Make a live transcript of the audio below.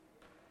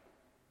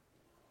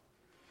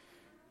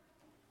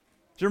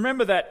Do you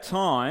remember that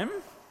time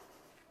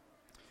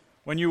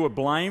when you were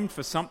blamed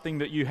for something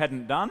that you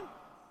hadn't done?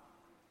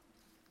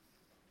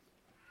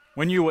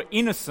 When you were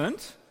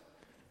innocent,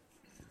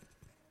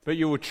 but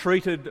you were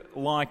treated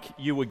like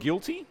you were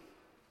guilty?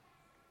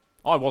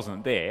 I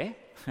wasn't there.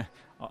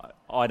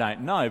 I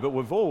don't know, but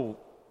we've all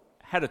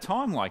had a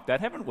time like that,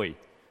 haven't we?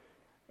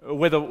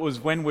 Whether it was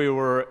when we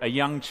were a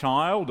young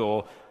child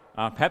or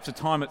perhaps a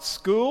time at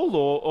school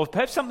or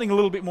perhaps something a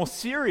little bit more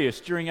serious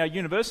during our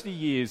university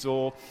years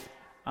or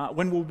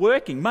when we're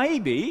working.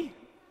 Maybe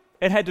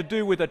it had to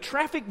do with a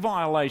traffic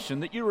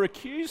violation that you were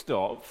accused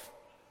of.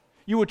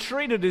 You were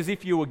treated as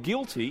if you were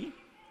guilty,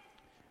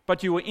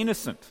 but you were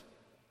innocent.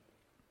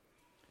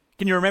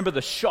 Can you remember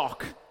the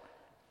shock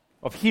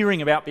of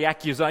hearing about the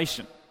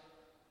accusation?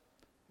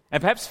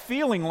 And perhaps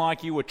feeling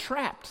like you were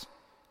trapped,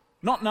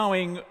 not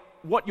knowing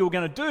what you were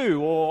going to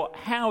do or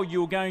how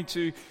you were going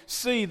to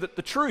see that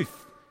the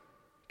truth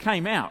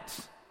came out.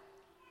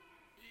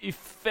 You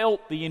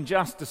felt the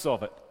injustice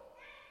of it.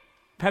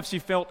 Perhaps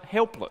you felt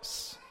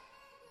helpless.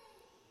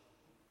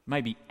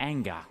 Maybe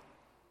anger.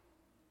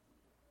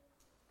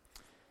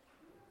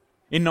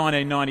 In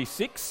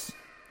 1996,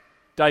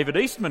 David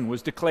Eastman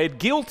was declared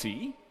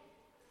guilty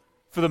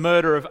for the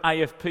murder of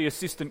AFP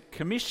Assistant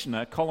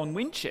Commissioner Colin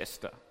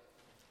Winchester.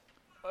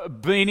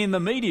 Been in the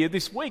media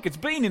this week. It's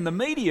been in the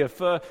media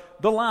for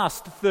the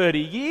last 30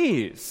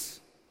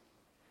 years.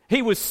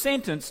 He was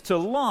sentenced to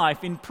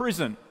life in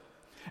prison.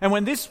 And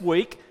when this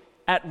week,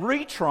 at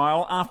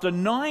retrial, after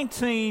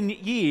 19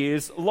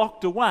 years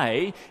locked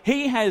away,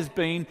 he has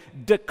been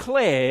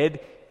declared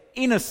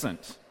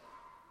innocent.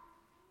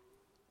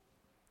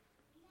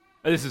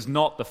 This is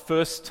not the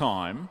first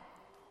time,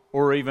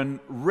 or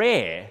even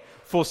rare,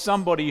 for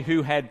somebody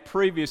who had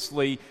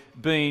previously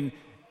been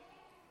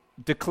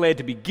declared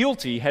to be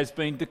guilty has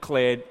been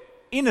declared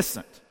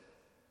innocent.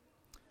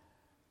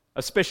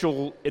 A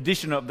special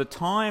edition of the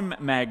Time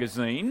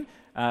magazine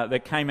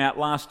that came out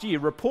last year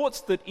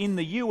reports that in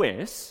the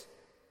US,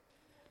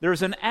 there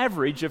is an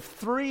average of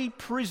 3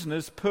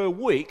 prisoners per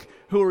week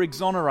who are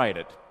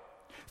exonerated.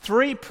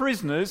 3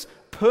 prisoners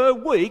per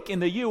week in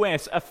the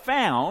US are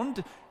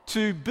found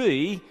to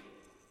be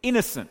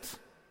innocent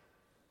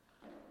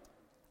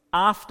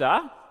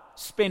after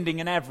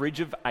spending an average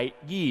of 8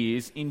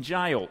 years in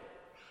jail.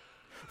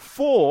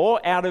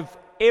 4 out of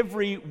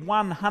every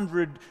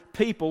 100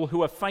 people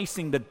who are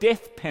facing the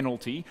death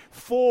penalty,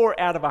 4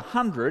 out of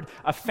 100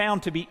 are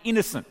found to be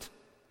innocent.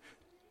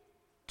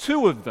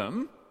 2 of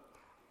them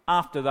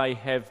after they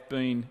have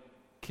been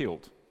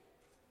killed.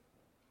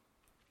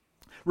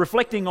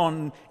 Reflecting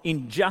on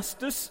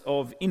injustice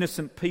of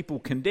innocent people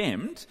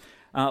condemned,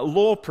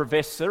 law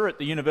professor at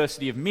the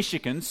University of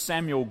Michigan,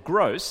 Samuel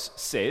Gross,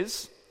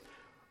 says,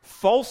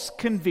 false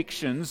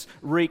convictions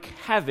wreak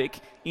havoc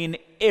in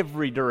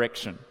every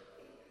direction.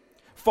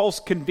 False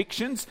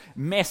convictions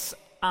mess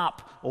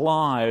up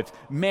lives,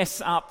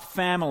 mess up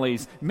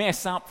families,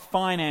 mess up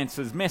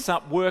finances, mess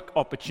up work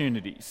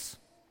opportunities.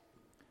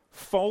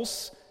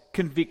 False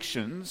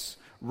convictions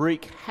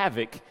wreak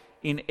havoc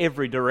in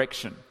every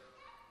direction.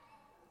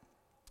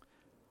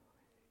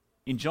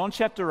 In John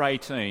chapter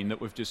 18 that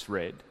we've just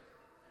read,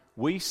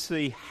 we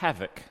see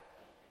havoc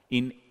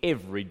in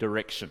every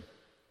direction.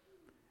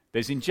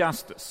 There's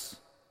injustice,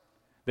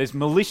 there's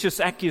malicious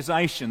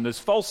accusation, there's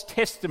false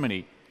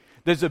testimony,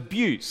 there's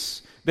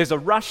abuse, there's a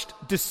rushed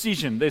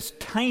decision, there's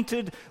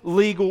tainted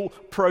legal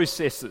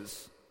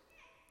processes.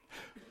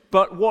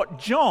 But what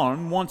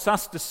John wants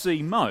us to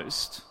see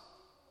most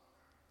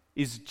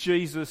is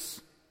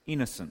Jesus'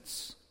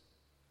 innocence.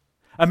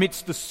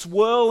 Amidst the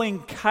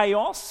swirling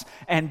chaos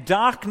and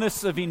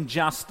darkness of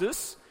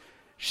injustice,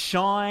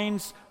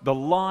 shines the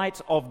light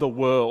of the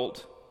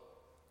world.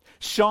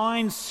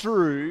 Shines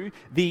through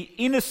the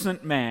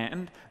innocent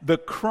man, the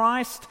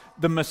Christ,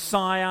 the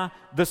Messiah,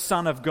 the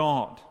Son of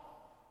God.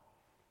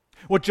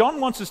 What John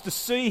wants us to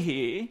see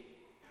here,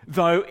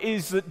 though,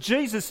 is that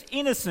Jesus'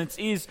 innocence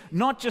is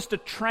not just a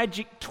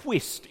tragic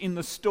twist in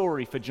the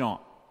story for John.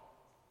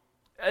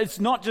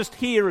 It's not just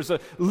here as a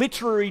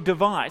literary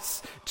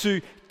device to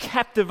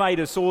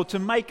captivate us or to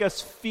make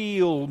us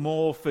feel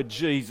more for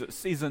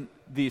Jesus. Isn't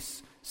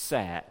this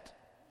sad?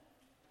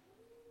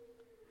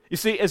 You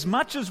see, as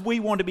much as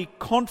we want to be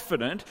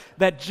confident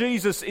that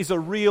Jesus is a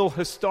real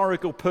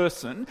historical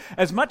person,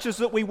 as much as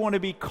that we want to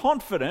be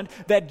confident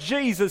that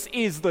Jesus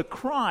is the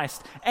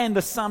Christ and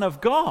the Son of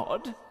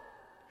God,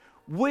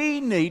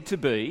 we need to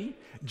be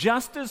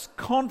just as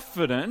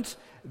confident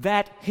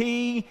that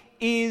he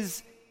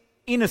is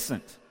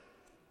innocent.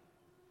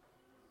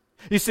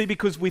 You see,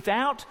 because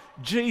without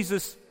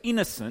Jesus'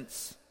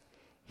 innocence,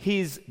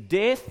 his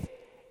death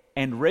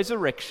and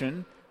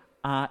resurrection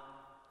are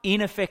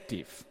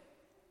ineffective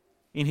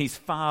in his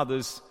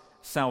Father's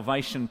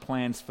salvation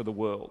plans for the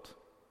world.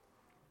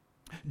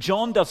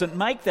 John doesn't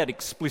make that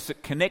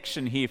explicit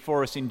connection here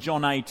for us in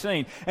John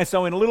 18. And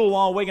so in a little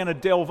while we're going to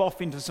delve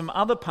off into some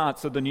other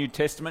parts of the New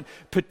Testament,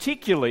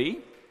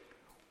 particularly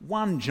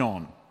 1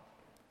 John,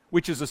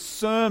 which is a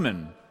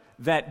sermon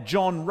that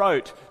John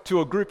wrote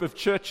to a group of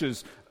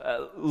churches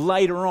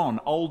later on,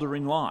 older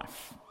in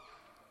life.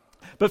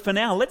 But for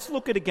now, let's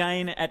look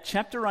again at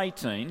chapter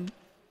 18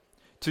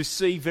 to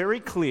see very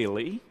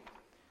clearly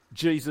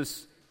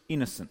Jesus'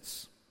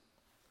 innocence.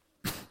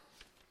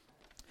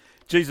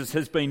 Jesus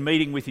has been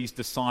meeting with his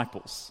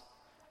disciples.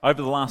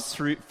 Over the last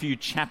few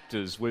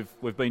chapters,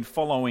 we've been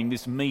following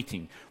this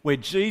meeting where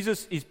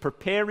Jesus is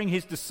preparing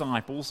his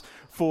disciples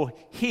for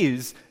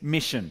his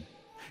mission,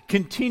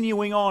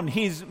 continuing on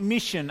his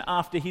mission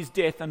after his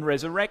death and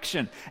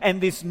resurrection.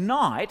 And this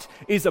night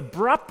is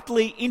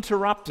abruptly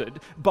interrupted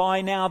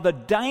by now the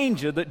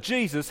danger that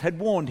Jesus had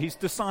warned his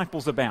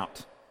disciples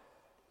about.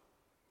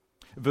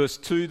 Verse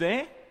 2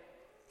 there,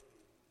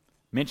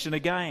 mention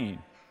again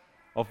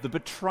of the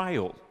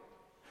betrayal.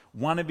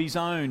 One of his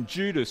own,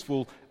 Judas,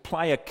 will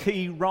play a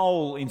key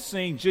role in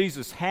seeing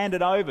Jesus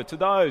handed over to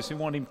those who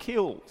want him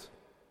killed.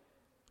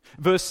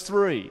 Verse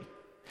 3,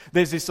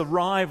 there's this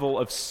arrival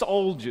of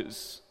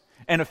soldiers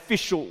and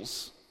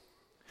officials.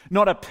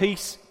 Not a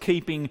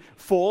peacekeeping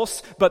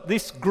force, but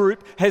this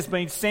group has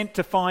been sent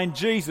to find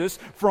Jesus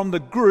from the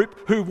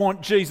group who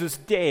want Jesus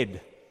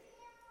dead.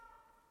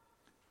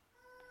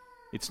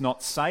 It's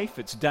not safe,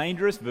 it's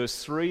dangerous.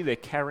 Verse 3, they're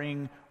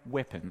carrying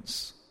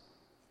weapons.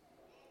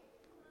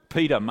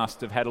 Peter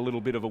must have had a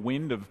little bit of a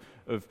wind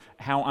of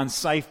how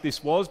unsafe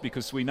this was,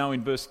 because we know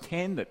in verse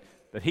 10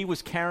 that he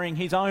was carrying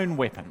his own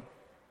weapon.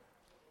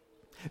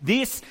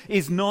 This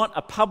is not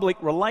a public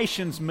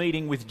relations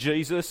meeting with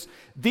Jesus.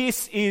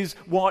 This is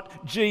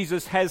what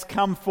Jesus has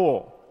come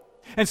for.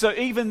 And so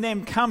even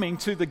them coming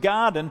to the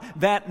garden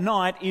that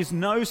night is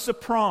no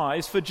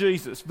surprise for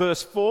Jesus.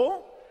 Verse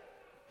 4,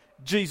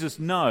 Jesus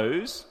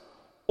knows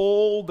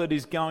all that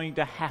is going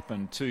to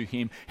happen to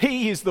him.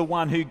 He is the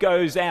one who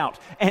goes out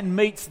and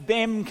meets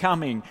them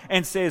coming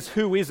and says,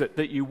 "Who is it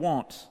that you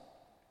want?"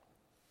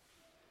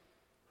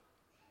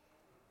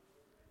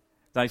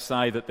 They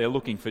say that they're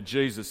looking for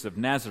Jesus of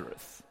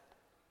Nazareth.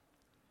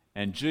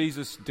 And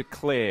Jesus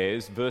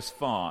declares, verse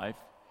 5,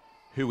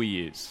 who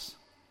he is.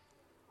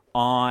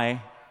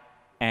 I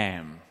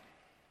am.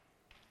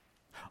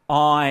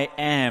 I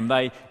am.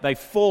 They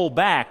fall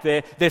back.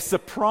 They're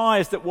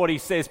surprised at what he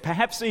says,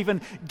 perhaps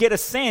even get a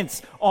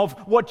sense of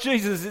what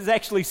Jesus is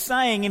actually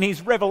saying in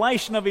his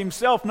revelation of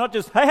himself, not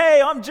just, hey,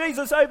 I'm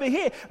Jesus over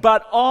here,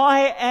 but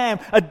I am.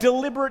 A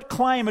deliberate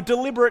claim, a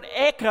deliberate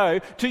echo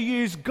to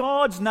use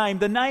God's name,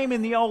 the name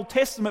in the Old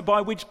Testament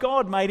by which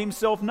God made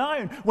himself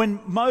known.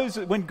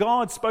 When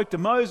God spoke to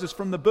Moses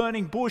from the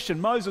burning bush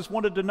and Moses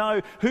wanted to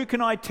know, who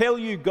can I tell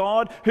you,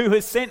 God, who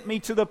has sent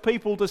me to the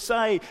people to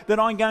say that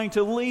I'm going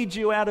to lead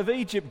you out of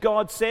Egypt,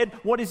 God said,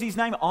 what is his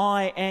name?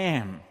 I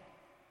am.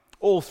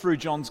 All through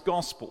John's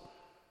Gospel,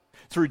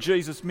 through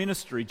Jesus'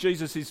 ministry,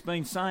 Jesus has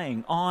been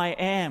saying, I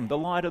am the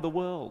light of the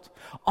world.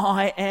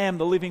 I am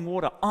the living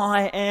water.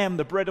 I am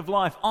the bread of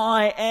life.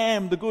 I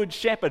am the good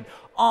shepherd.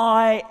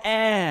 I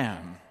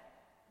am.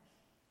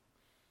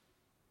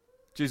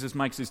 Jesus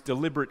makes this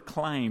deliberate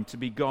claim to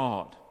be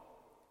God.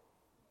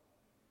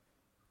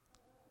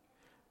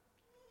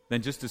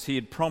 Then, just as he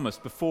had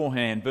promised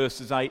beforehand,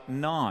 verses 8 and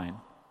 9,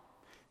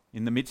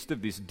 in the midst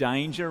of this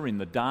danger, in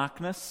the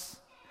darkness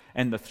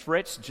and the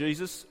threats,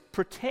 Jesus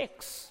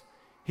protects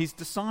his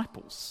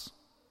disciples.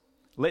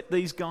 Let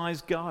these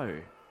guys go.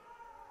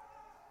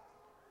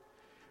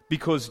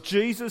 Because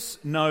Jesus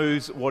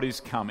knows what is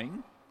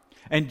coming,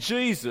 and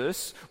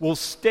Jesus will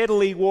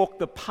steadily walk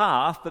the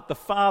path that the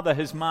Father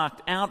has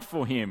marked out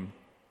for him.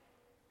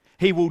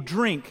 He will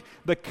drink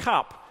the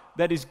cup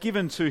that is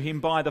given to him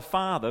by the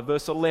Father,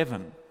 verse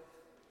 11.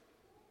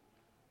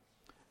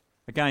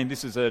 Again,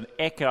 this is an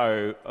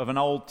echo of an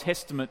Old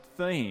Testament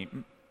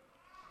theme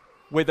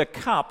where the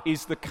cup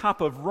is the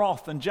cup of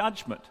wrath and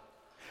judgment.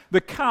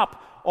 The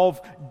cup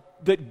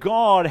that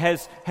God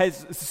has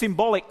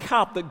symbolic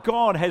cup that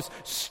God has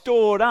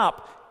stored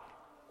up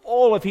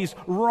all of his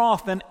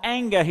wrath and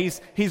anger, his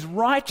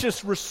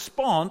righteous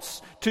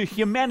response to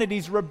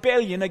humanity's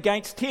rebellion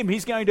against him.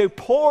 He's going to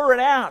pour it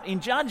out in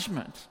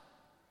judgment.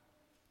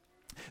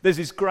 There's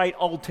this great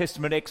Old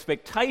Testament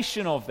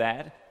expectation of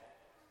that.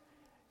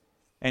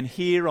 And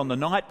here on the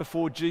night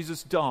before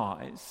Jesus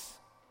dies,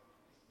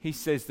 he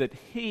says that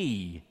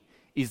he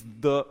is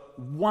the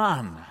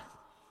one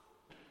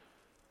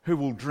who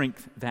will drink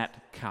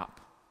that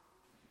cup.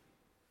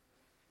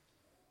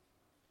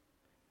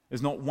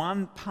 There's not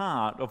one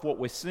part of what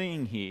we're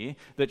seeing here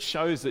that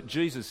shows that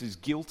Jesus is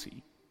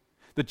guilty,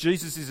 that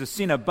Jesus is a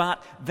sinner,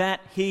 but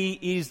that he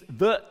is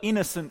the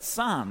innocent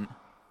Son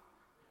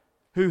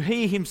who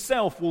he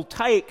himself will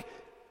take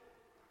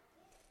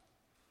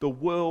the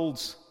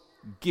world's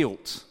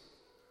guilt.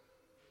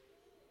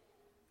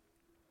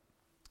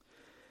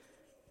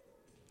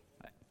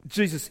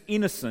 Jesus'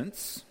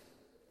 innocence,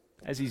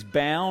 as he's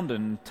bound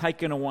and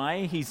taken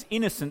away, his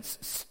innocence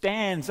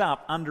stands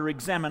up under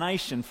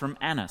examination from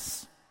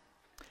Annas.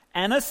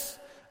 Annas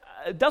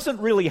doesn't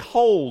really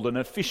hold an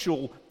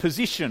official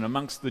position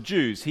amongst the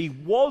Jews. He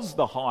was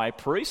the high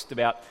priest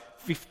about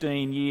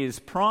 15 years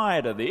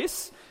prior to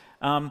this,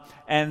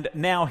 and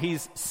now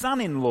his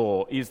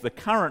son-in-law is the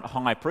current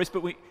high priest,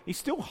 but he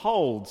still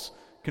holds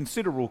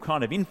considerable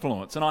kind of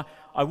influence. And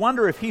I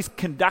wonder if he's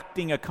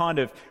conducting a kind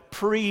of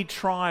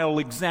pre-trial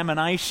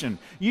examination,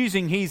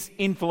 using his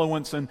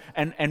influence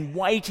and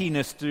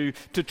weightiness to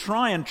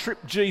try and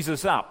trip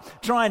Jesus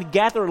up, try and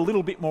gather a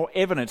little bit more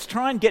evidence,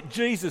 try and get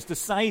Jesus to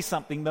say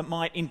something that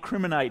might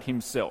incriminate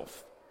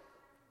himself.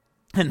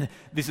 And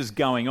this is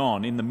going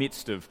on in the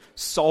midst of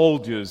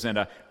soldiers and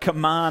a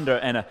commander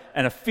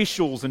and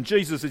officials, and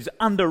Jesus is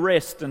under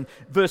arrest. And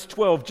verse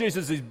 12,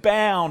 Jesus is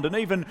bound, and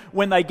even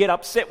when they get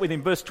upset with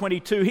him, verse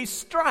 22, he's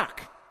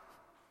struck.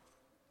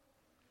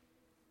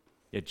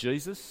 Yet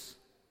Jesus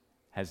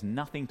has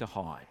nothing to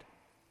hide.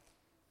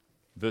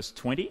 Verse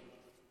 20,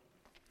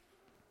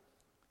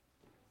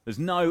 there's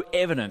no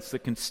evidence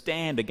that can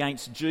stand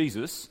against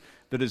Jesus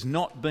that has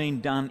not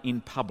been done in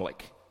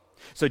public.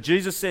 So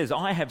Jesus says,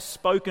 I have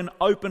spoken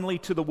openly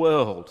to the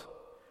world.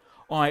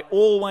 I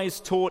always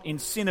taught in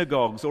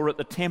synagogues or at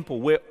the temple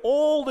where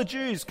all the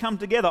Jews come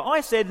together.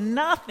 I said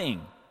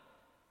nothing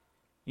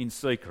in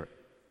secret.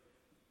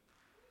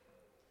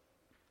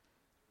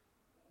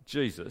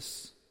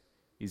 Jesus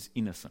is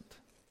innocent.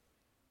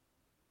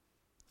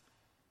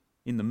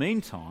 In the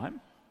meantime,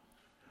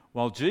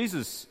 while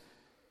Jesus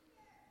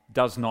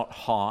does not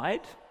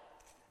hide,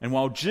 and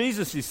while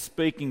Jesus is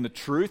speaking the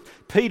truth,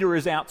 Peter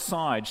is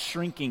outside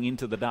shrinking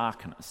into the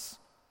darkness.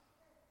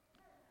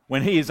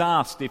 When he is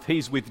asked if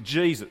he's with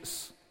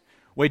Jesus,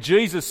 where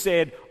Jesus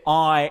said,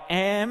 I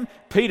am,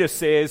 Peter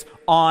says,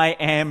 I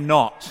am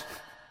not.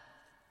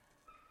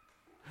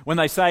 When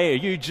they say, are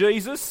you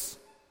Jesus?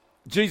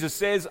 Jesus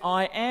says,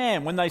 I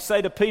am. When they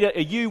say to Peter,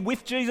 are you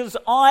with Jesus?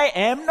 I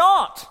am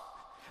not.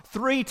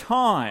 3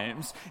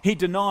 times he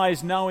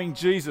denies knowing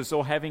Jesus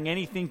or having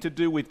anything to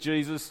do with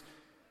Jesus,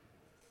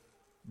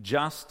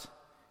 just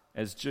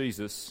as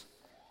Jesus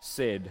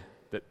said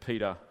that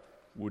Peter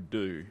would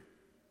do.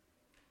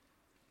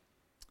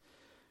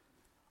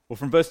 Well,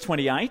 from verse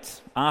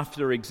 28,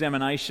 after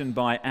examination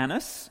by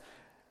Annas,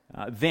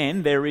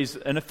 then there is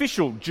an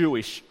official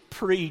Jewish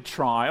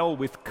pre-trial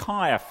with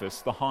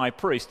Caiaphas, the high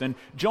priest. And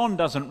John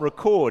doesn't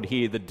record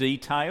here the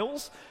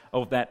details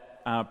of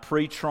that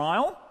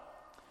pre-trial.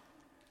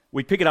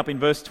 We pick it up in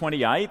verse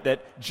 28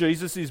 that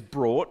Jesus is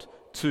brought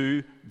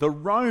to the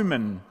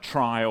Roman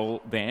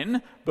trial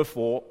then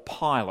before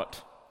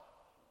Pilate.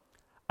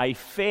 A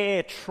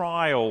fair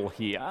trial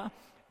here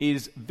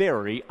is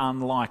very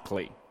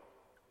unlikely.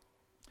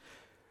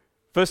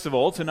 First of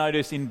all, to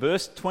notice in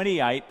verse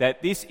 28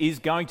 that this is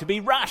going to be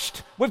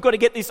rushed. We've got to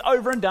get this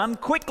over and done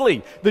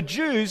quickly. The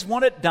Jews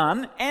want it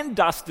done and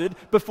dusted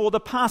before the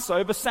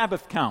Passover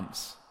Sabbath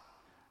comes.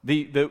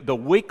 The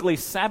weekly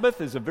Sabbath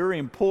is a very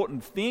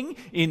important thing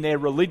in their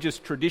religious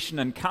tradition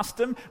and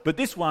custom, but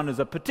this one is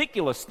a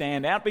particular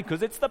standout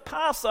because it's the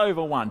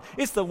Passover one.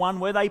 It's the one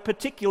where they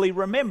particularly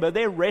remember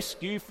their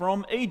rescue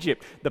from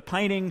Egypt, the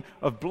painting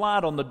of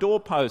blood on the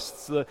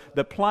doorposts,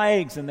 the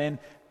plagues, and then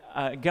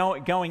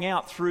going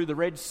out through the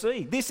Red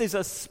Sea. This is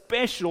a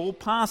special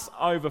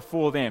Passover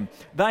for them.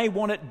 They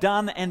want it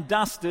done and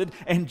dusted,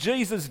 and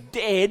Jesus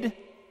dead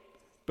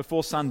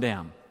before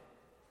sundown.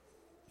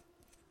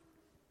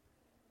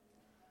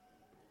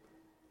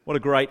 What a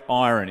great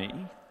irony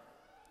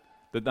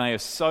that they are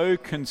so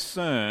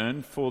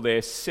concerned for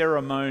their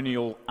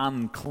ceremonial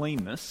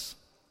uncleanness,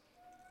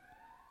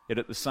 yet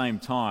at the same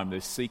time they're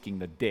seeking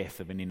the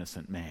death of an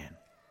innocent man.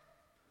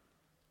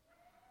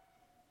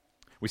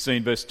 We see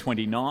in verse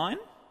 29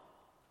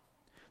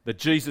 that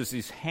Jesus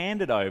is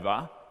handed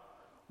over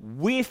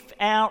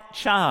without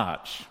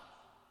charge.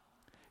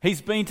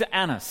 He's been to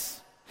Annas.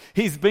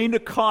 He's been to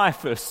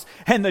Caiaphas,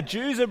 and the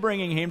Jews are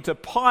bringing him to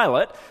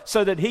Pilate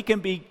so that he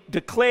can be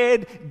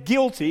declared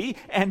guilty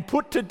and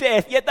put to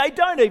death, yet they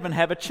don't even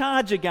have a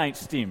charge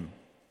against him.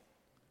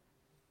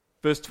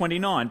 Verse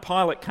 29,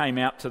 Pilate came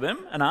out to them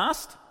and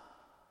asked,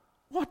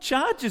 "What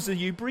charges are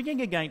you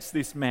bringing against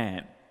this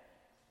man?"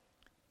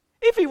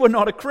 "If he were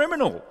not a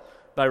criminal,"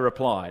 they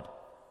replied,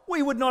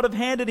 "we would not have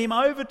handed him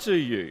over to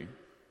you."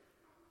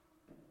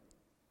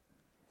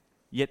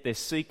 Yet they're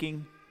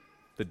seeking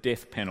the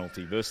death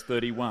penalty. Verse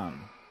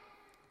 31.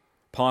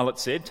 Pilate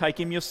said, "Take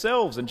him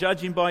yourselves and judge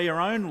him by your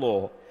own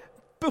law.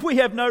 But we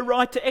have no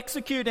right to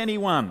execute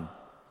anyone."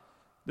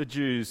 The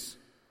Jews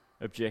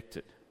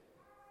objected.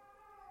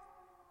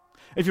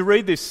 If you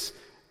read this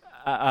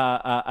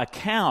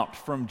account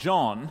from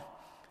John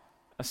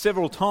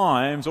several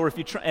times, or if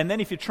you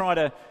try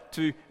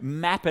to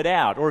map it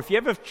out, or if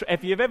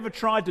you've ever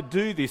tried to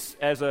do this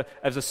as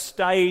a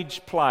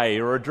stage play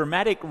or a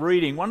dramatic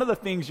reading, one of the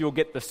things you'll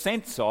get the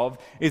sense of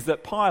is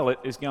that Pilate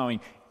is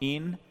going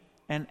in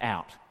and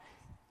out,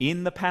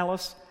 in the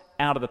palace,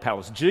 out of the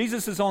palace.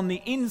 Jesus is on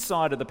the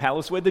inside of the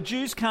palace where the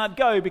Jews can't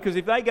go, because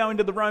if they go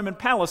into the Roman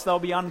palace, they'll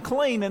be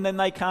unclean, and then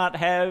they can't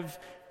have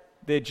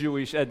their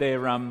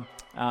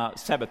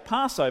Sabbath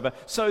Passover,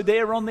 so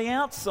they're on the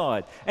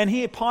outside. And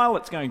here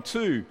Pilate's going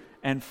to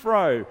and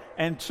fro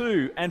and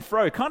to and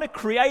fro, kind of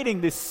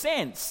creating this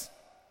sense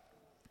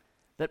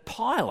that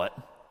Pilate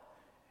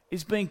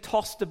is being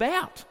tossed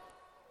about.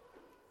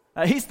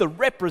 He's the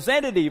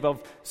representative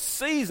of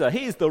Caesar.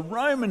 He is the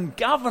Roman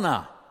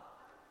governor.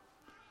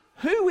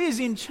 Who is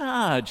in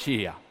charge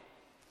here?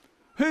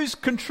 Who's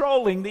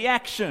controlling the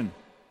action?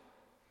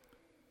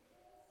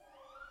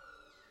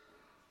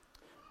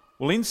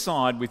 Well,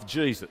 inside with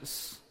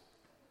Jesus,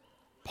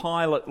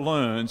 Pilate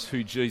learns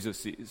who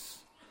Jesus is.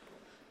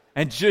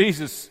 And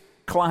Jesus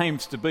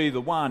claims to be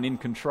the one in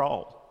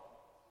control.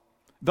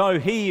 Though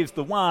he is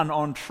the one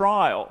on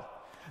trial,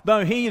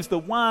 though he is the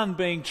one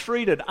being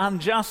treated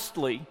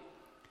unjustly,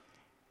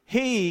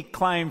 he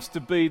claims to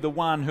be the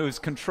one who is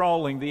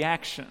controlling the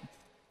action.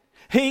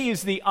 He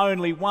is the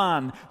only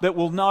one that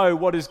will know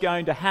what is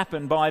going to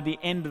happen by the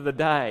end of the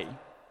day.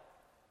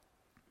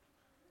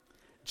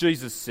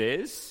 Jesus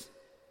says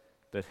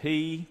that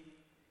he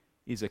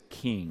is a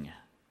king.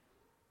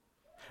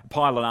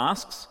 Pilate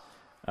asks,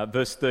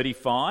 verse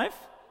 35,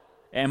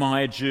 "Am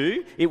I a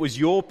Jew? It was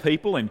your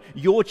people and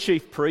your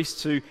chief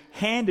priests who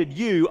handed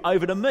you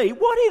over to me.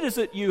 What is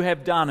it you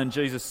have done?" And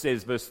Jesus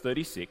says, verse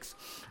 36,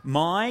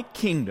 "My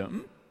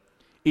kingdom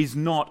is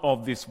not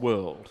of this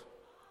world.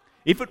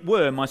 If it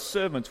were, my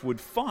servants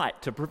would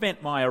fight to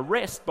prevent my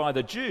arrest by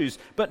the Jews,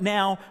 but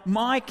now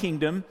my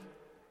kingdom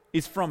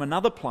is from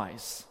another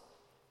place."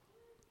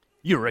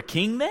 "You're a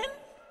king then?"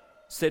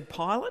 said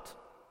Pilate.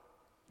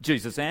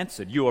 Jesus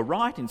answered, "You are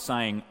right in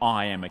saying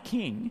I am a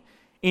king.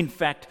 In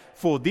fact,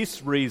 for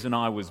this reason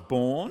I was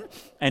born,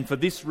 and for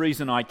this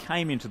reason I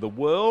came into the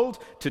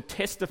world, to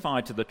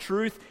testify to the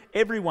truth.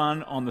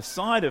 Everyone on the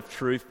side of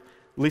truth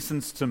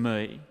listens to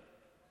me."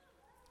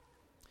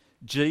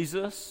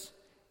 Jesus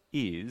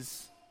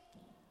is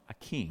a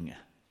king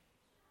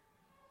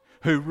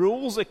who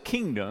rules a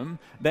kingdom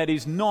that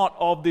is not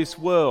of this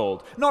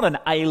world, not an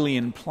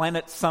alien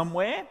planet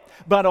somewhere,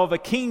 but of a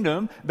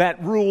kingdom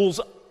that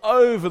rules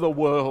over the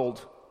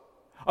world,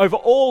 over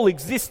all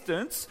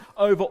existence,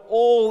 over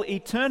all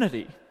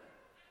eternity.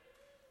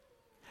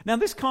 Now,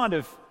 this kind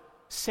of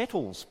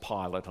settles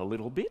Pilate a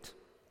little bit.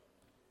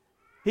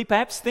 He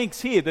perhaps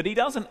thinks here that he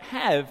doesn't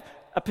have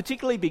a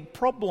particularly big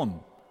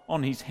problem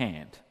on his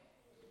hand.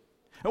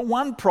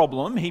 One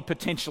problem he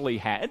potentially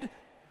had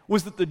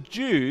was that the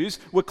Jews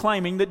were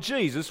claiming that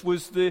Jesus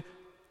was the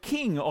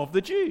king of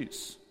the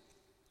Jews.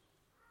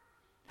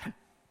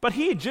 But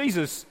here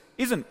Jesus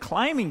isn't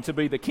claiming to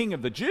be the king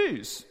of the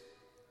Jews.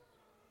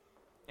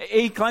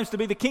 He claims to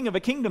be the king of a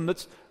kingdom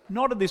that's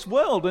not of this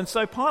world. And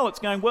so Pilate's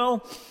going,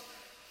 well,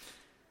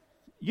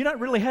 you don't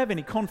really have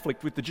any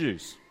conflict with the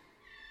Jews.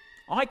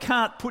 I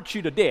can't put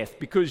you to death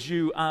because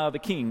you are the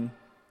king,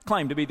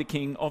 claim to be the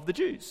king of the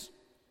Jews.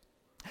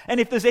 And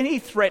if there's any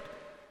threat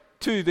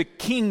to the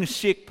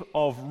kingship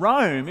of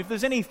Rome, if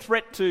there's any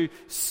threat to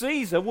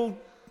Caesar, well,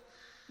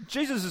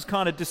 Jesus has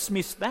kind of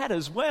dismissed that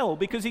as well,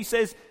 because he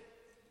says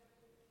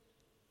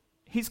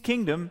his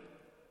kingdom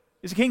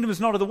is a kingdom that's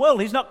not of the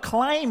world. He's not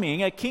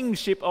claiming a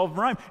kingship of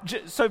Rome.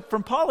 So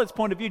from Pilate's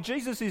point of view,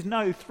 Jesus is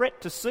no threat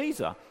to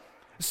Caesar.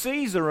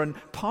 Caesar and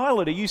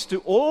Pilate are used to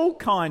all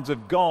kinds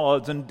of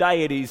gods and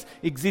deities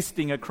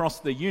existing across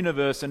the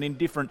universe and in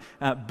different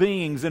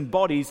beings and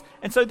bodies.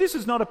 And so this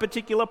is not a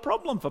particular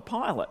problem for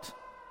Pilate.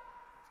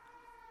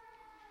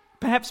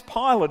 Perhaps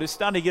Pilate is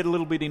starting to get a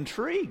little bit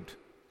intrigued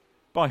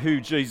by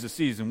who Jesus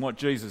is and what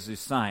Jesus is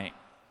saying.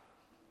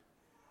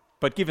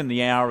 But given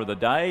the hour of the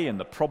day and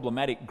the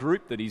problematic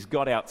group that he's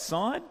got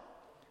outside,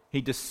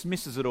 he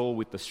dismisses it all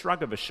with the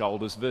shrug of his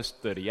shoulders. Verse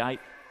 38,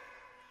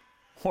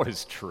 what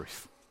is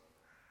truth?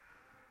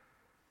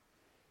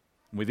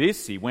 With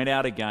this, he went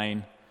out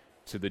again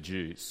to the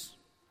Jews.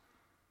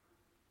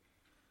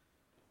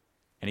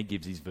 And he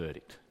gives his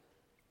verdict.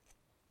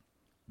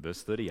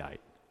 Verse 38,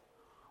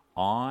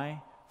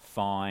 "I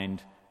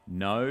find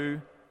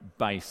no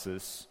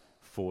basis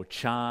for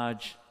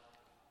charge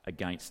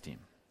against him."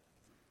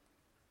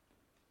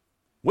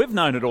 We've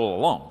known it all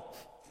along.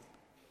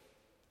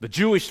 The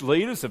Jewish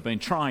leaders have been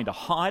trying to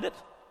hide it,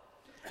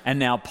 and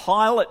now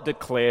Pilate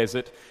declares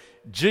it.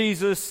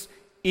 Jesus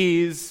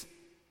is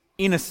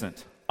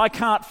innocent. I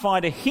can't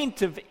find a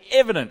hint of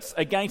evidence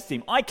against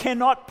him. I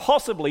cannot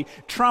possibly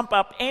trump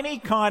up any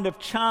kind of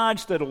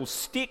charge that'll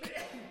stick.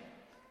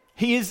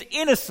 He is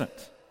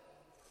innocent.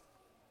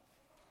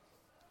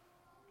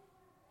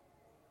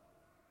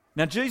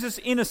 Now, Jesus'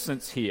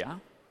 innocence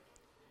here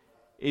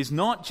is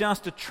not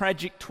just a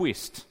tragic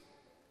twist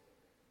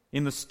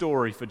in the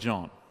story for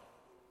John.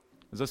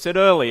 As I said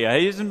earlier,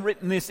 he hasn't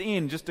written this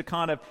in just to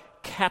kind of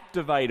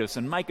captivate us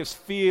and make us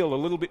feel a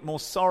little bit more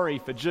sorry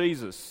for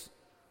Jesus.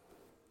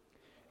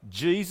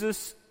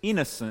 Jesus'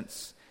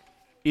 innocence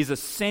is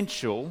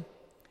essential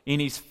in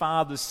his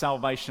Father's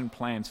salvation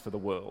plans for the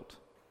world.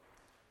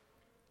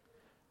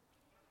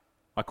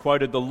 I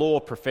quoted the law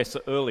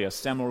professor earlier,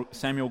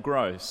 Samuel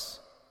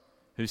Gross,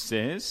 who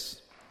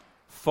says,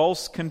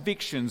 "False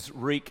convictions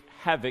wreak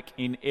havoc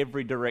in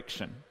every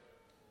direction."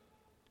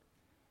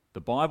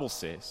 The Bible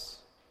says,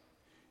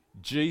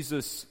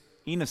 Jesus'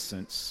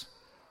 innocence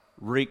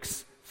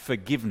wreaks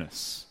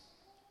forgiveness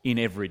in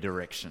every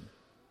direction.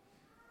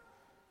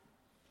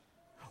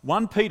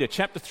 1 Peter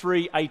chapter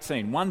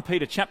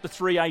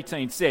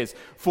 3:18 says,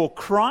 "For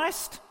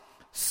Christ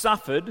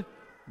suffered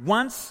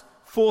once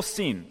for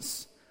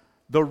sins,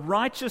 the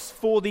righteous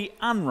for the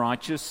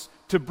unrighteous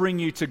to bring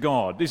you to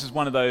God. This is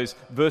one of those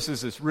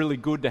verses that's really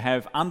good to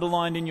have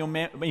underlined in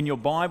your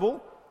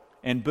Bible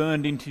and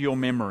burned into your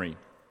memory.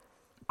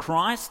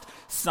 Christ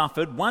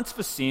suffered once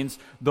for sins,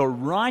 the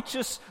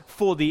righteous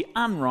for the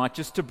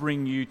unrighteous to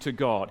bring you to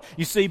God.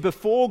 You see,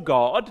 before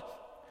God,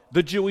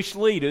 the Jewish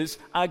leaders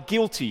are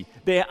guilty.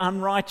 They're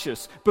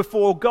unrighteous.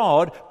 Before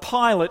God,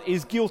 Pilate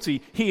is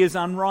guilty. He is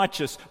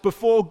unrighteous.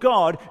 Before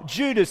God,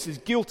 Judas is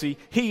guilty.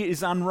 He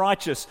is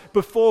unrighteous.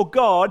 Before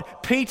God,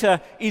 Peter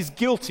is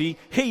guilty.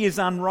 He is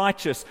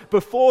unrighteous.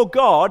 Before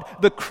God,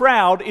 the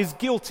crowd is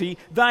guilty.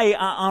 They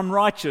are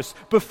unrighteous.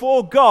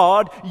 Before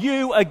God,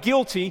 you are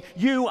guilty.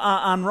 You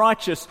are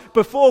unrighteous.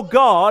 Before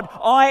God,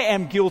 I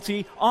am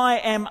guilty. I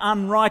am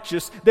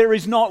unrighteous. There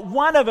is not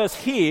one of us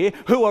here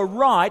who are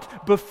right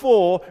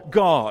before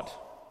God.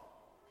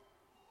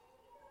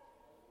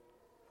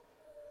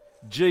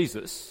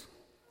 Jesus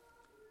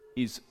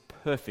is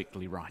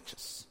perfectly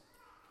righteous.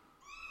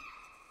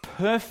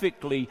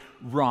 Perfectly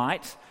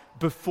right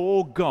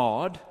before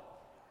God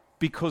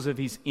because of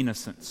his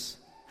innocence.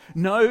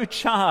 No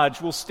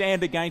charge will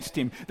stand against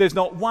him. There's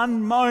not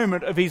one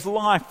moment of his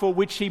life for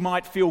which he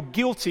might feel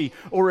guilty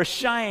or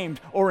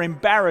ashamed or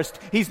embarrassed.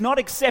 He's not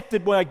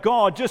accepted by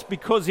God just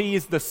because he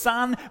is the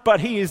Son, but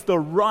he is the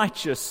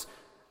righteous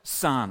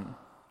Son.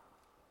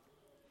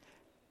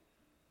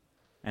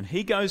 And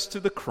he goes to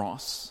the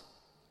cross,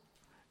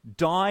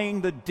 dying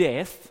the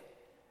death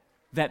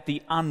that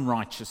the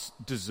unrighteous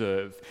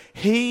deserve.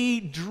 He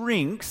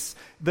drinks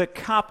the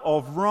cup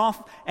of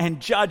wrath and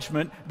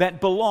judgment that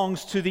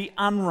belongs to the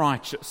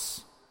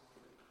unrighteous,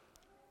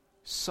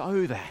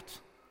 so that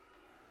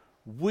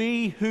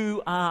we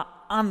who are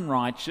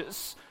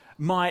unrighteous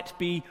might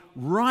be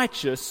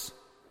righteous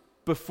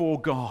before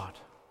God.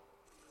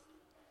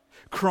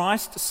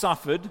 Christ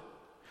suffered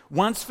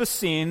once for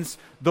sins,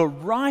 the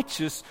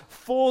righteous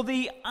for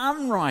the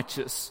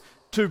unrighteous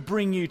to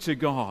bring you to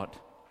God.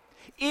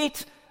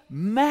 It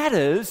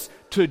matters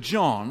to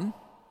John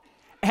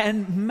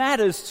and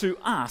matters to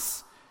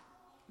us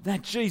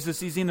that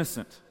Jesus is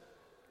innocent.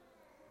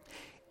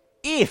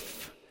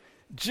 If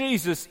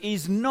Jesus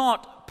is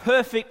not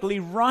perfectly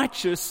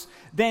righteous,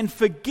 then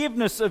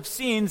forgiveness of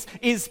sins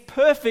is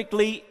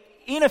perfectly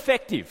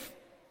ineffective.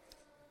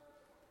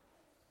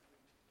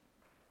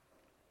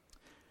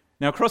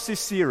 Now, across this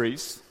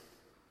series,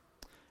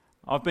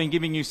 I've been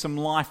giving you some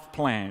life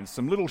plans,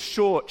 some little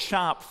short,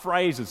 sharp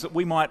phrases that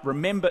we might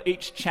remember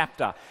each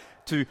chapter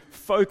to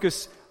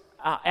focus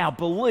our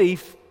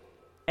belief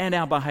and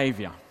our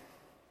behaviour.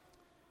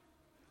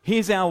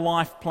 Here's our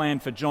life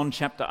plan for John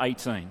chapter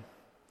 18.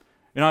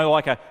 You know,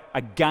 like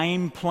a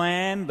game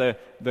plan,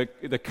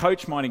 the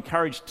coach might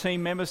encourage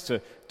team members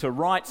to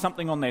write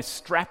something on their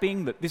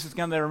strapping that this is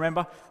going to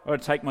remember. I've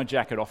got to take my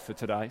jacket off for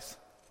today's.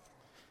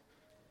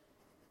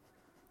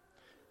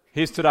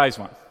 Here's today's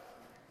one.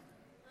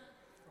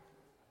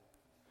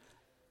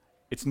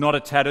 It's not a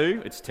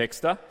tattoo, it's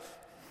Texter.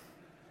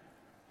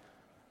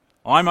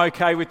 I'm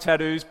okay with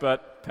tattoos,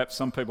 but perhaps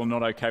some people are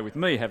not okay with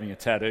me having a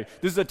tattoo.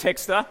 This is a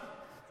Texter.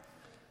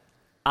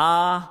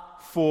 R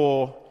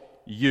for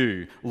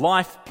you.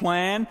 Life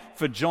plan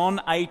for John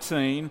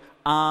 18,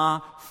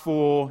 R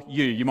for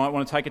you. You might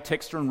want to take a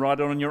Texter and write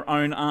it on your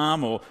own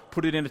arm, or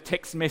put it in a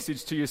text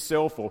message to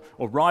yourself, or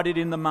write it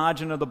in the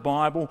margin of the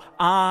Bible.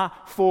 R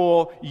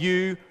for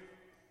you.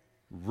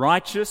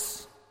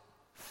 Righteous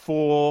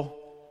for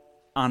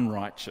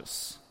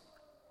unrighteous.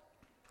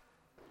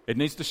 It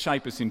needs to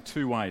shape us in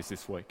two ways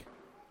this week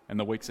and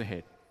the weeks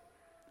ahead.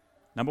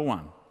 Number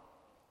one,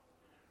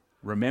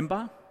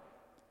 remember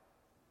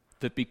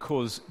that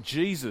because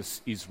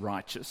Jesus is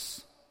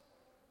righteous,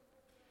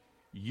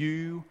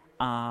 you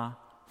are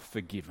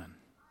forgiven.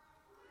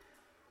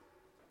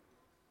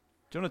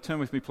 Do you want to turn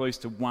with me, please,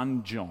 to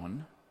 1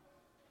 John?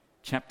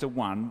 Chapter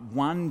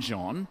 1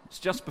 John. It's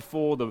just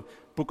before the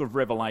book of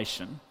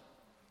Revelation.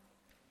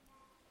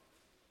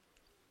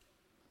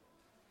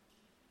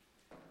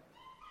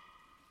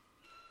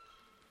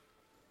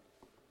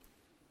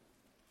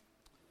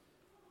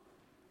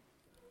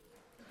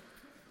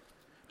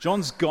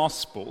 John's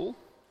Gospel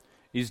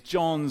is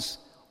John's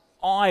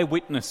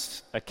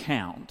eyewitness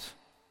account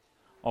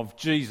of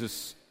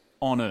Jesus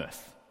on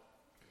earth.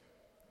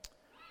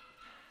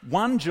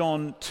 1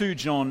 John, 2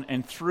 John,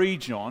 and 3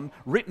 John,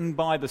 written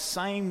by the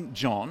same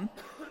John,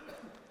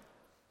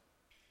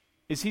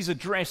 is his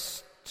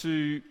address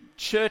to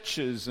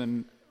churches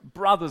and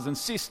brothers and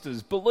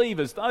sisters,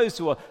 believers, those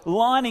who are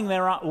lining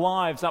their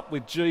lives up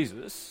with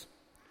Jesus,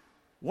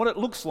 what it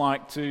looks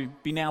like to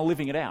be now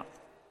living it out.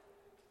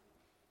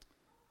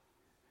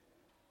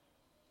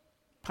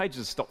 Pages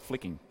have stopped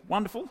flicking.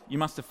 Wonderful, you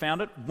must have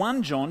found it.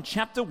 1 John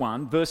chapter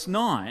 1, verse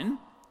 9,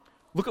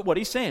 look at what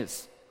he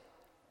says.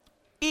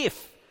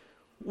 If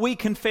we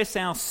confess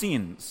our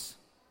sins,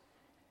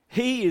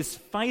 he is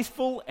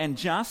faithful and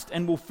just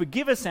and will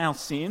forgive us our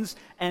sins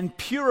and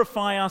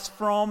purify us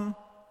from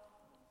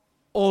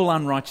all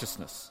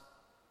unrighteousness.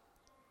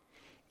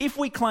 If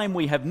we claim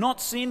we have not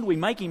sinned, we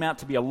make him out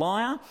to be a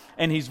liar,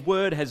 and his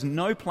word has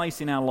no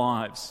place in our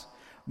lives.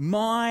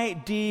 My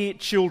dear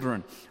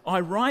children,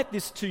 I write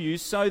this to you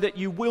so that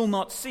you will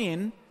not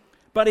sin,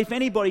 but if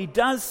anybody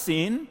does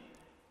sin,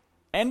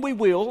 and we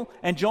will,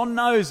 and John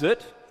knows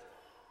it,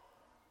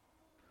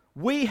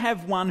 we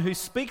have one who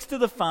speaks to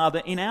the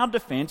Father in our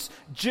defense,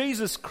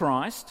 Jesus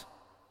Christ,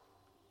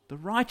 the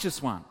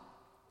righteous one.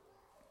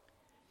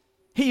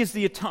 He is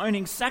the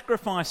atoning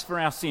sacrifice for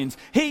our sins.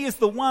 He is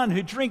the one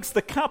who drinks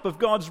the cup of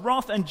God's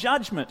wrath and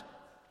judgment.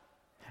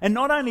 And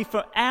not only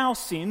for our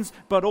sins,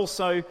 but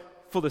also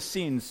for the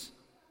sins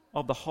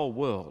of the whole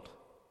world.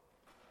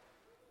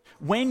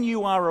 When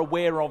you are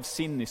aware of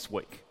sin this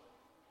week,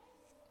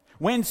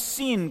 when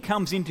sin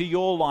comes into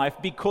your life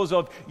because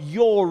of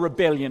your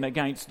rebellion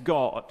against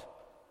God,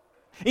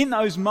 in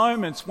those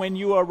moments when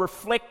you are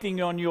reflecting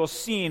on your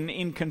sin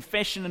in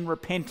confession and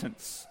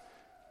repentance,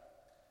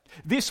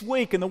 this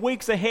week and the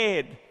weeks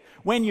ahead,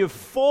 when you've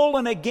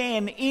fallen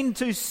again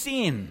into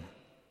sin,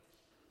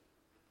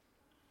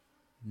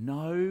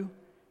 know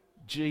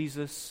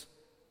Jesus'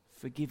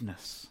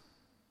 forgiveness.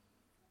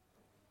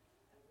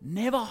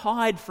 Never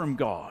hide from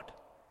God.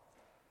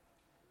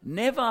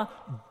 Never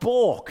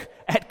balk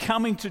at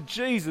coming to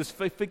Jesus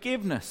for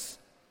forgiveness.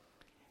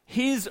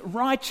 His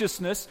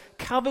righteousness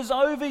covers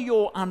over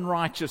your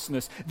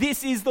unrighteousness.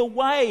 This is the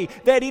way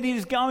that it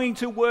is going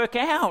to work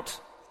out.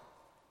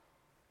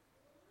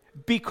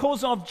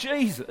 Because of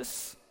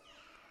Jesus,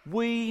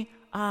 we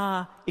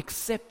are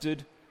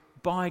accepted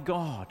by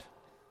God.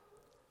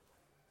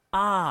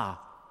 Are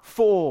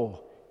for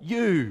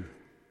you.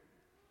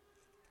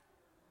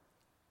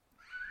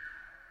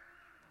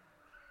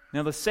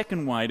 Now, the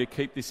second way to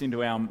keep this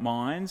into our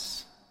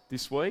minds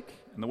this week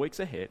and the weeks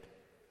ahead,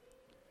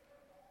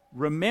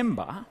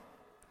 remember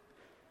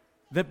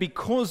that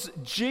because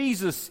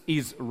Jesus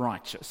is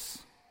righteous,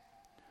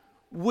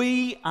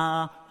 we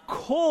are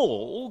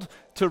called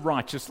to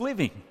righteous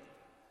living.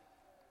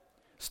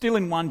 Still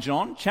in 1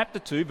 John chapter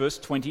 2, verse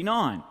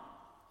 29.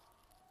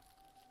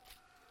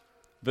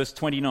 Verse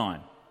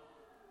 29.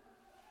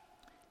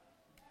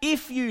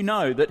 If you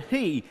know that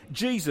he,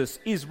 Jesus,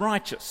 is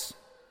righteous,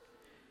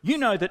 you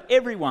know that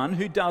everyone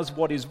who does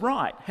what is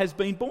right has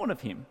been born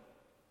of him.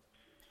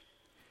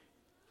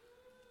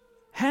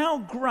 How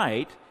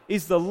great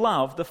is the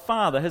love the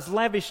Father has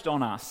lavished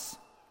on us,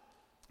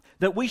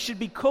 that we should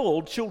be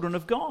called children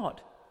of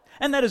God.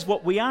 And that is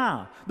what we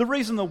are. The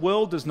reason the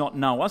world does not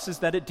know us is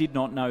that it did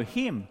not know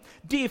him.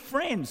 Dear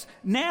friends,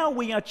 now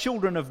we are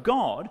children of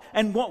God,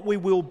 and what we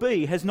will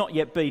be has not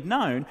yet been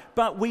known,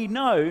 but we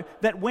know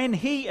that when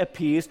he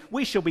appears,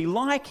 we shall be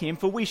like him,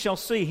 for we shall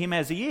see him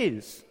as he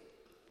is.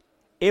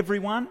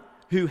 Everyone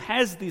who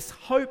has this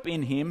hope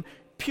in him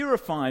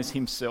purifies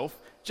himself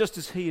just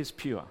as he is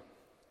pure.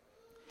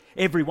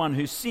 Everyone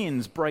who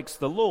sins breaks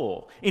the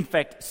law. In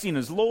fact, sin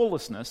is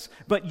lawlessness.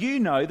 But you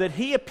know that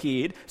he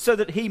appeared so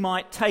that he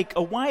might take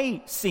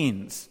away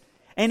sins.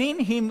 And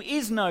in him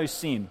is no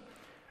sin.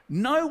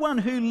 No one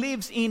who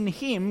lives in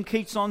him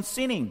keeps on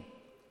sinning.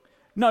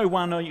 No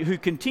one who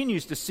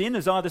continues to sin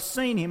has either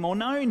seen him or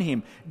known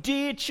him.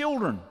 Dear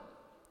children,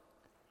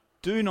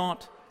 do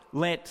not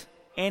let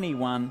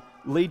anyone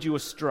lead you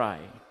astray.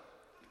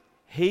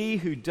 He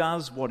who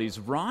does what is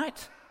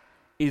right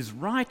is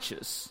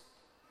righteous,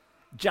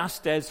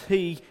 just as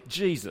he,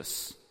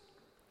 Jesus,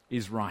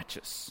 is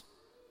righteous.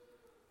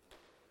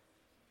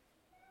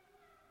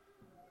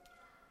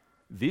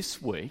 This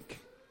week,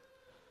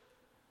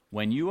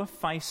 when you are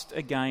faced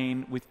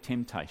again with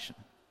temptation,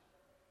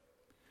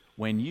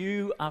 when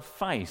you are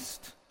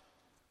faced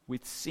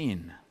with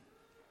sin,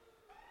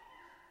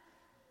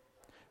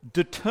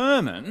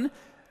 determine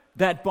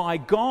that by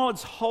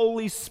God's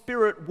Holy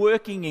Spirit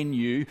working in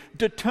you,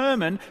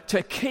 determine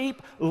to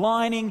keep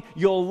lining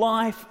your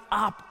life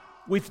up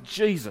with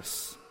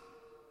Jesus.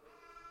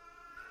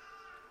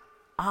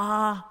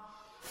 Are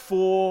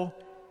for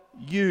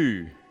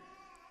you.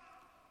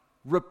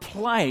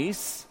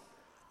 Replace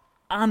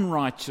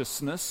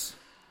unrighteousness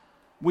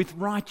with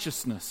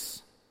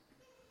righteousness.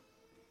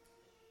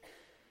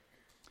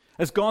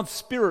 As God's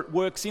Spirit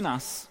works in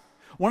us,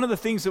 one of the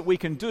things that we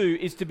can do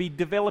is to be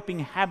developing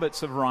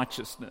habits of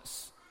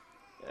righteousness.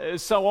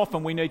 So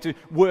often we need to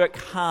work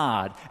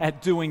hard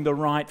at doing the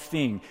right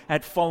thing,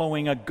 at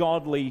following a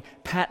godly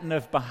pattern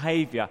of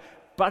behaviour.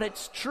 But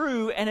it's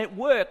true and it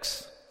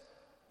works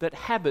that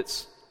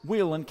habits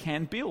will and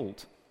can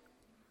build.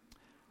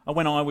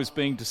 When I was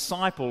being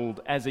discipled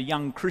as a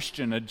young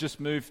Christian, I'd just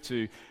moved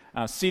to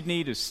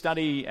Sydney to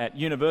study at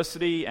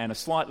university, and a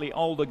slightly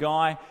older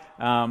guy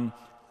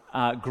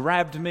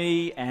grabbed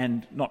me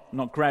and,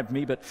 not grabbed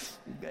me, but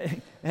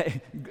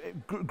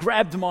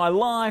grabbed my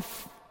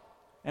life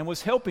and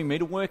was helping me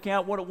to work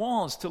out what it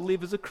was to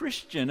live as a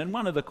Christian. And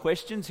one of the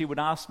questions he would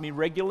ask me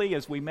regularly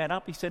as we met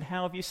up, he said,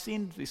 "How have you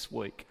sinned this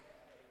week?"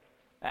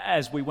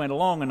 As we went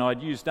along and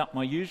I'd used up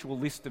my usual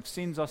list of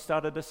sins, I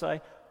started to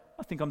say,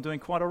 I think I'm doing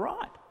quite all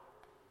right.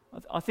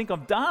 I think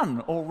I've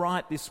done all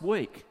right this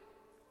week.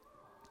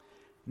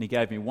 And he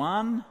gave me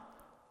one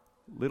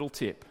little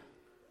tip.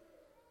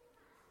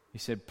 He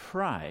said,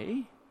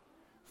 pray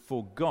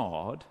for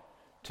God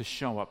to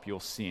show up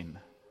your sin.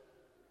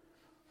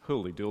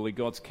 Holy dooly,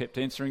 God's kept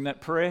answering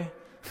that prayer.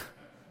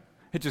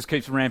 It just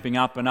keeps ramping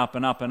up and up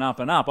and up and up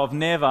and up. I've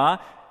never,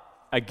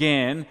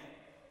 again,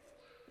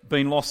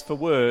 been lost for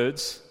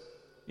words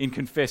in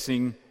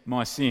confessing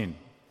my sin.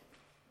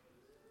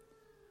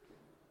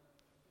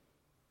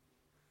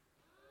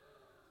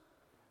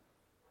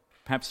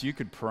 Perhaps you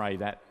could pray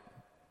that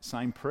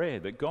same prayer,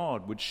 that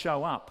God would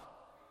show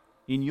up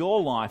in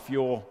your life,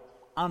 your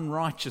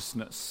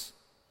unrighteousness,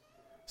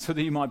 so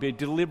that you might be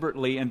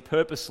deliberately and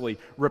purposely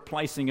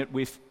replacing it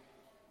with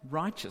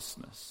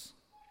righteousness.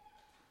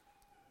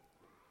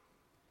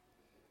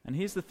 And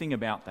here's the thing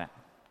about that.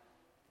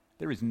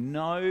 There is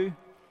no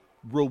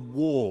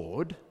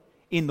reward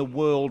in the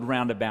world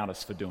round about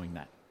us for doing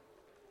that.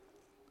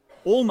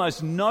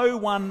 Almost no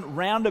one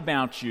round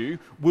about you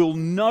will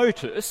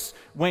notice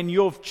when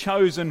you've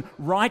chosen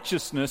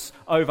righteousness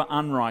over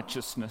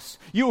unrighteousness.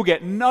 You will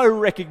get no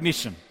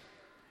recognition.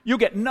 You'll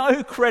get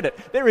no credit.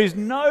 There is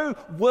no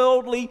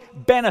worldly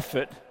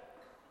benefit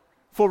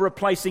for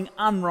replacing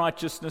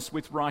unrighteousness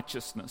with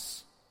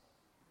righteousness.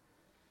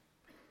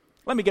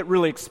 Let me get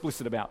really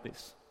explicit about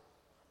this.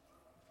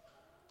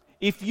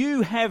 If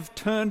you have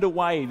turned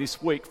away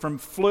this week from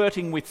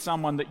flirting with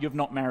someone that you've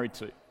not married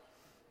to,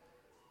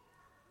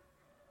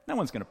 no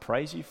one's going to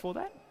praise you for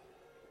that.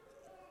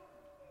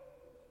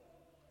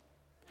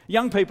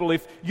 Young people,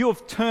 if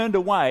you've turned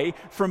away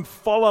from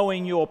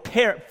following your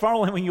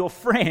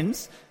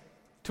friends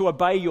to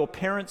obey your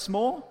parents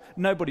more,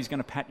 nobody's going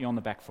to pat you on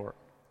the back for it.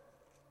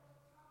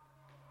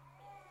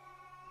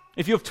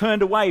 If you've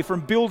turned away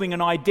from building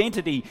an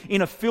identity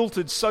in a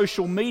filtered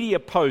social media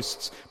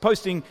posts,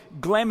 posting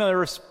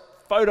glamorous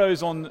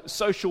photos on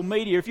social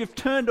media, if you've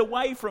turned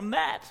away from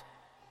that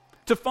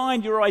to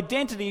find your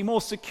identity more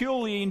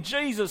securely in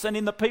Jesus and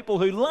in the people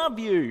who love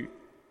you,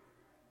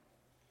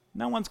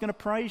 no one's going to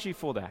praise you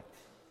for that.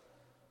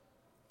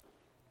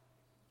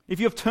 If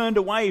you've turned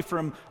away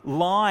from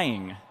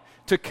lying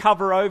to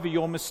cover over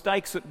your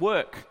mistakes at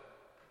work,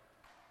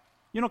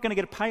 you're not going to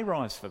get a pay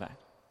rise for that.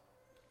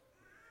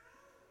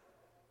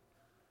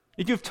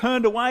 If you've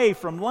turned away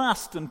from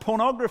lust and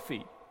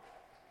pornography,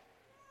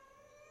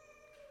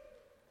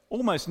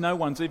 almost no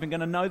one's even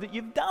going to know that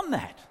you've done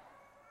that.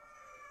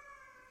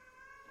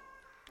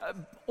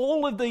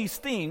 All of these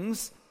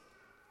things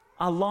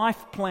are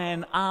life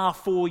plan are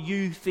for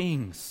you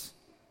things.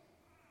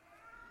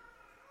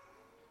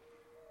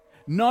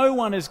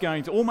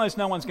 Almost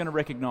no one's going to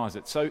recognize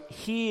it. So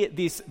hear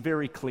this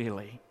very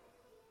clearly.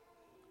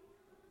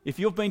 If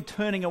you've been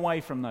turning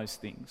away from those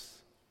things,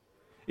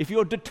 if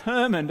you're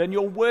determined and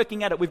you're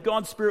working at it with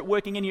God's Spirit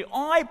working in you,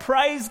 I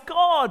praise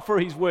God for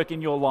His work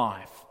in your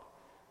life.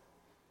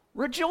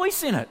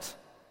 Rejoice in it.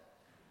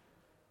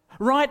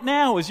 Right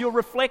now, as you're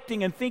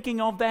reflecting and thinking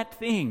of that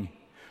thing,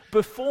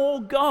 before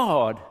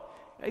God,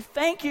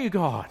 thank you,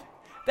 God.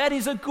 That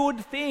is a good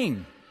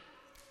thing.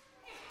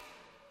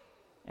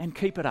 And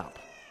keep it up.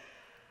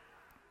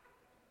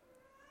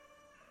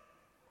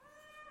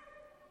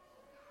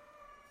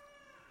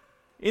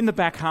 In the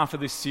back half of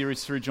this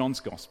series through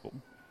John's Gospel,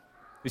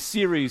 this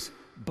series,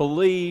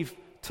 Believe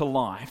to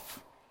Life,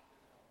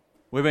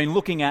 we've been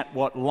looking at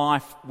what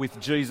life with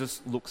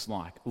Jesus looks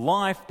like.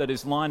 Life that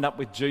is lined up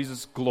with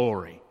Jesus'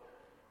 glory.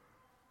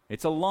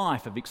 It's a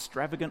life of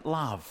extravagant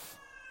love.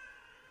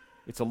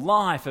 It's a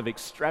life of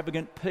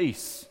extravagant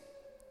peace.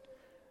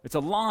 It's a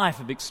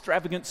life of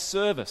extravagant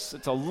service.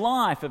 It's a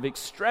life of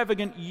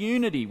extravagant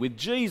unity with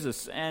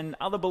Jesus and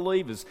other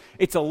believers.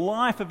 It's a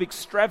life of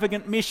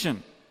extravagant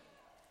mission.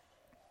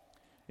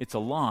 It's a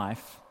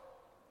life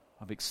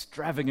of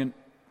extravagant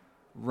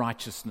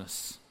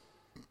righteousness.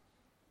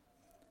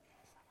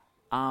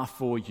 Are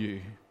for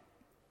you.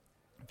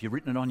 Have you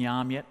written it on your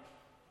arm yet?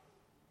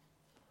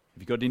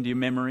 Have you got it into your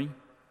memory?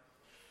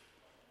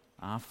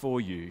 Are for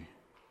you.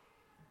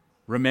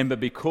 Remember,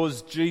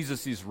 because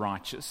Jesus is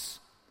righteous,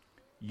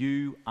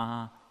 you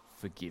are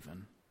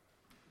forgiven.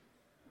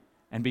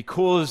 And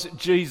because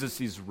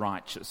Jesus is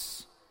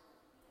righteous,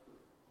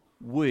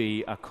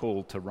 we are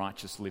called to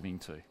righteous living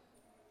too.